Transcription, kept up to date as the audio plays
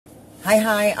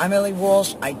Hi, I'm Ellie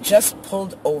Walsh. I just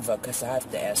pulled over because I have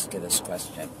to ask you this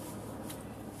question.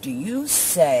 Do you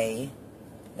say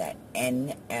that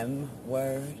NM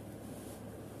word?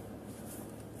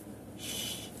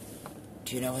 Shh.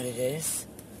 Do you know what it is?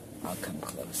 I'll come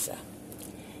closer.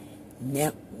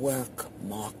 Network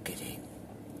marketing.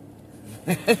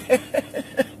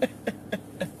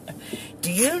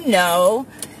 Do you know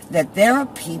that there are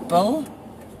people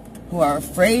who are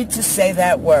afraid to say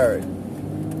that word?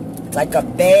 Like a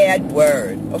bad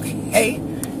word, okay?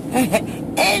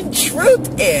 And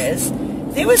truth is,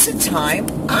 there was a time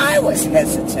I was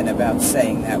hesitant about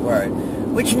saying that word,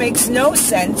 which makes no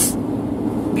sense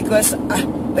because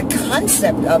the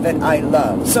concept of it I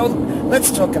love. So let's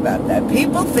talk about that.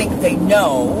 People think they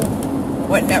know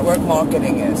what network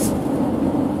marketing is,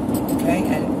 okay?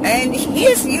 And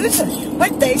here's usually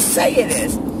what they say it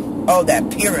is. Oh, that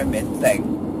pyramid thing.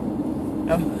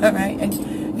 Oh, all right?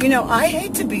 And you know, I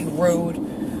hate to be rude,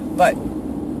 but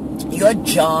your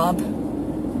job,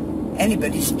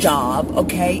 anybody's job,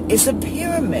 okay, is a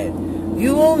pyramid.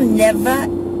 You will never,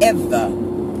 ever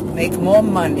make more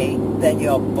money than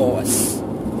your boss.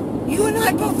 You and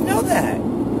I both know that.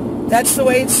 That's the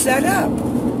way it's set up.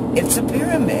 It's a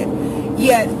pyramid.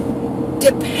 Yet,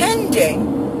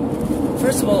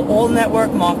 first of all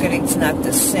network marketing's not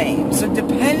the same. So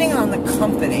depending on the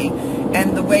company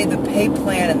and the way the pay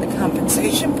plan and the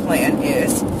compensation plan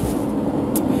is,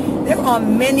 there are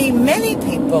many, many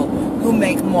people who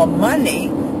make more money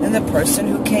than the person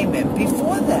who came in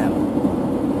before them.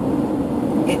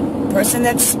 The person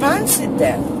that sponsored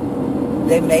them,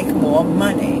 they make more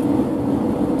money.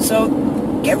 So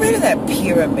get rid of that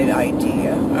pyramid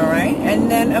idea, all right? And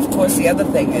then, of course, the other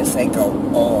thing is they go,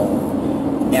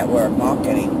 oh, network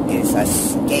marketing is a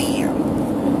scam.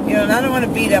 You know, and I don't want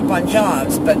to beat up on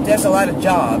jobs, but there's a lot of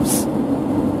jobs,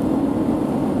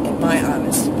 in my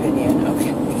honest opinion,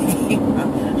 okay,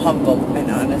 humble and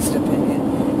honest opinion,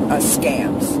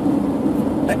 scams.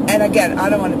 And again, I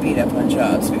don't want to beat up on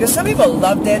jobs, because some people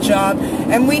love their job,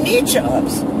 and we need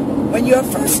jobs. When you're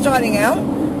first starting out,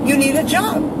 you need a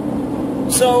job.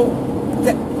 So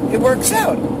it works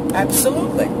out,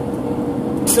 absolutely.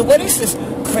 So what is this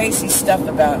crazy stuff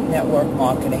about network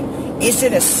marketing? Is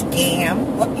it a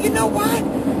scam? Well, you know what?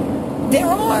 There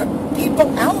are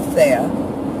people out there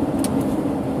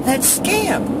that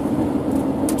scam.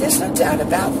 There's no doubt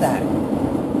about that.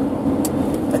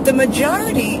 But the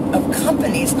majority of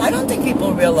companies, I don't think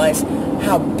people realize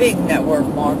how big network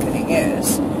marketing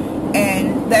is.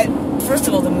 And that, first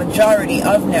of all, the majority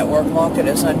of network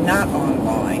marketers are not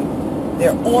online.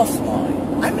 They're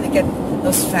offline. I'm going to get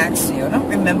those facts to you. I don't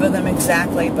remember them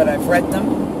exactly, but I've read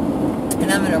them. And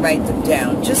I'm going to write them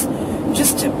down just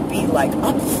to be like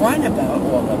upfront about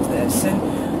all of this.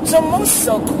 And so most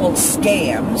so-called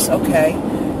scams, okay,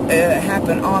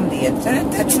 happen on the internet.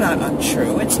 That's not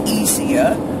untrue. It's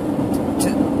easier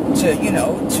to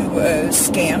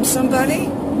scam somebody.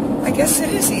 I guess it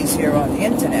is easier on the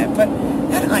internet, but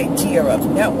that idea of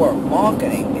network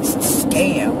marketing is a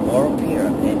scam or a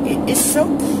pyramid. It is so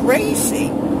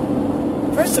crazy.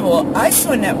 First of all, I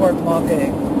saw network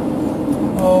marketing,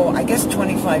 I guess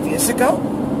 25 years ago.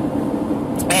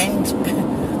 And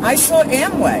I saw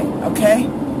Amway, okay?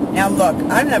 Now look,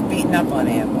 I'm not beating up on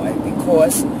Amway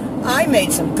because I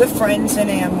made some good friends in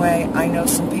Amway. I know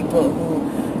some people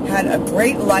who had a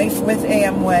great life with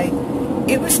Amway.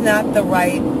 It was not the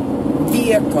right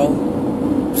vehicle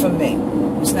for me.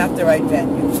 It was not the right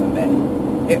venue for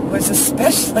me. It was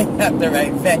especially not the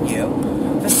right venue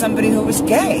for somebody who was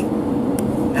gay.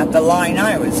 Not the line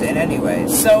I was in anyway.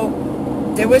 So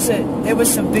there was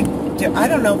some big, I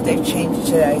don't know if they've changed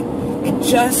today. It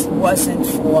just wasn't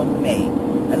for me.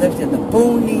 I lived in the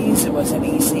boonies. It wasn't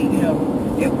easy. You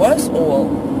know, it was all,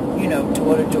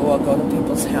 door to door, go to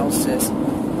people's houses.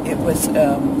 It was,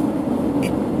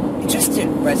 it just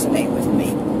didn't resonate with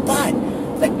me. But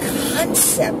the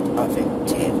concept of it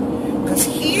did. Because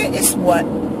here is what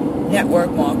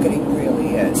network marketing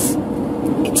really is.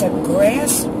 It's a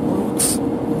grassroots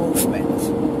movement.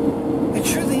 It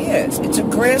truly is. It's a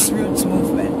grassroots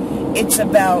movement. It's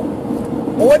about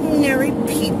ordinary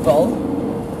people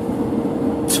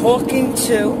talking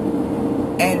to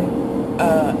and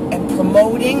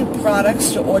promoting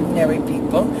products to ordinary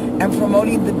people and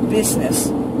promoting the business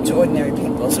to ordinary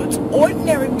people. So it's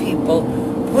ordinary people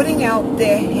putting out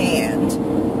their hand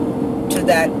to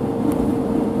that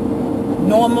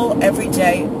normal,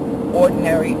 everyday,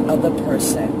 ordinary other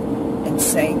person and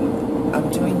saying, I'm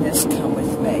doing this, come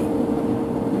with me.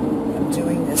 I'm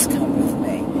doing this, come with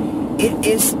me. It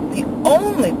is the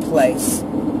only place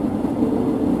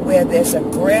where there's a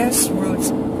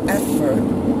grassroots effort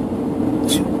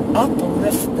to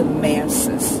uplift the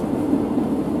masses.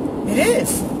 It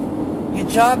is. Your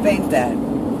job ain't that.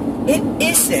 It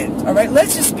isn't. All right,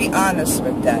 let's just be honest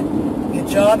with that. Your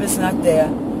job is not there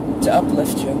to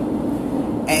uplift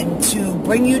you and to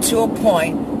bring you to a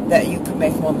point that you can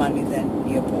make more money than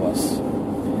your boss.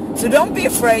 So don't be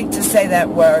afraid to say that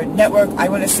word, network. I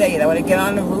want to say it. I want to get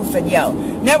on the roof and yell,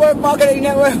 network marketing,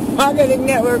 network marketing,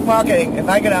 network marketing. If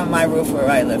I get on my roof where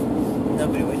I live,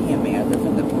 nobody would hear me. I live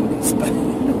in the boonies, but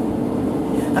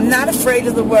I'm not afraid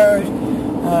of the word.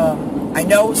 I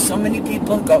know so many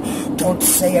people go, don't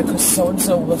say it because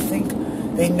so-and-so will think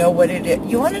they know what it is.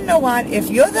 You want to know what? If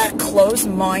you're that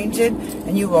closed-minded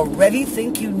and you already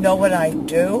think you know what I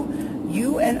do,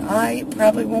 you and I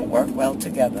probably won't work well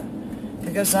together.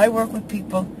 Because I work with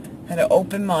people that are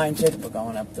open-minded. We're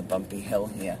going up the bumpy hill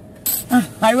here.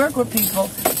 I work with people,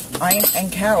 I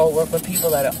and Carol work with people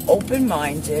that are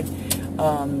open-minded,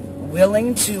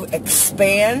 willing to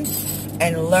expand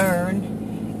and learn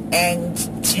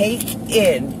and take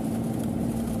in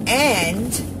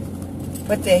and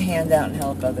put their hand out and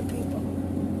help other people.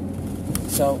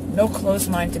 So no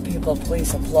closed-minded people,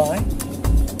 please apply.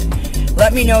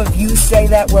 Let me know if you say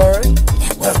that word.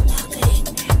 Network marketing.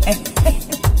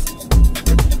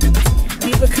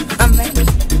 Leave a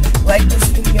comment, like this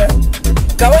video.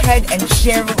 Go ahead and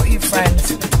share it with your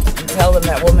friends and tell them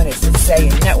that woman is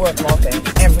saying network marketing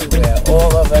everywhere,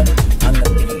 all over on the